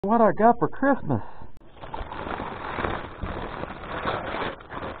What I got for Christmas.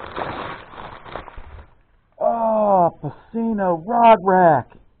 Oh, Plusinno rod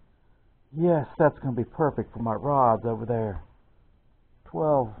rack. Yes, that's going to be perfect for my rods over there.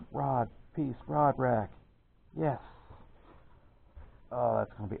 12 rod piece rod rack. Yes. Oh,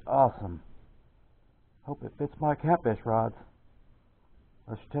 that's going to be awesome. Hope it fits my catfish rods.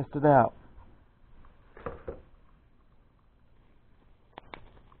 Let's test it out.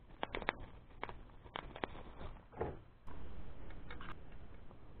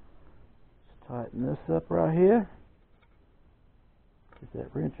 Just tighten this up right here. Get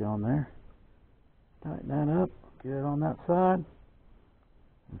that wrench on there. Tighten that up. Get it on that side.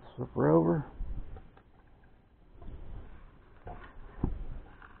 And slip her over.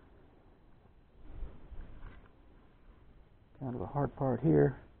 Kind of a hard part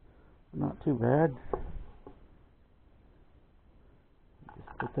here. Not too bad.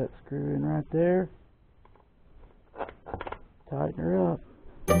 Just put that screw in right there. Tighten her up.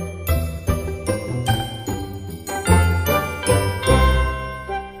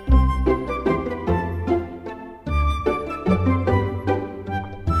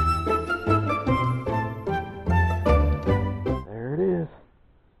 There it is.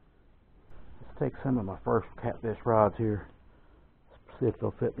 Let's take some of my first catfish rods here. See if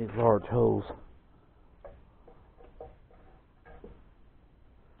they'll fit in these large holes.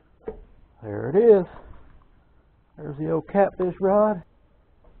 There it is. There's the old catfish rod.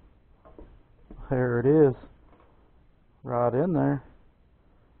 There it is. Right in there.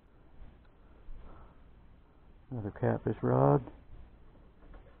 Another catfish rod.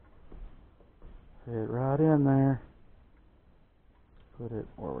 Fit right in there. Put it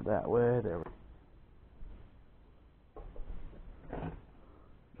over that way. There we go.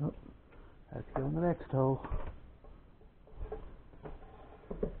 Oh, have to go in the next hole.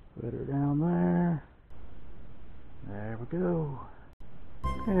 Put her down there. There we go.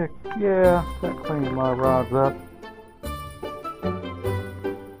 Heck yeah, that cleans my rods up.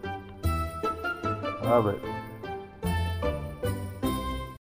 Love it.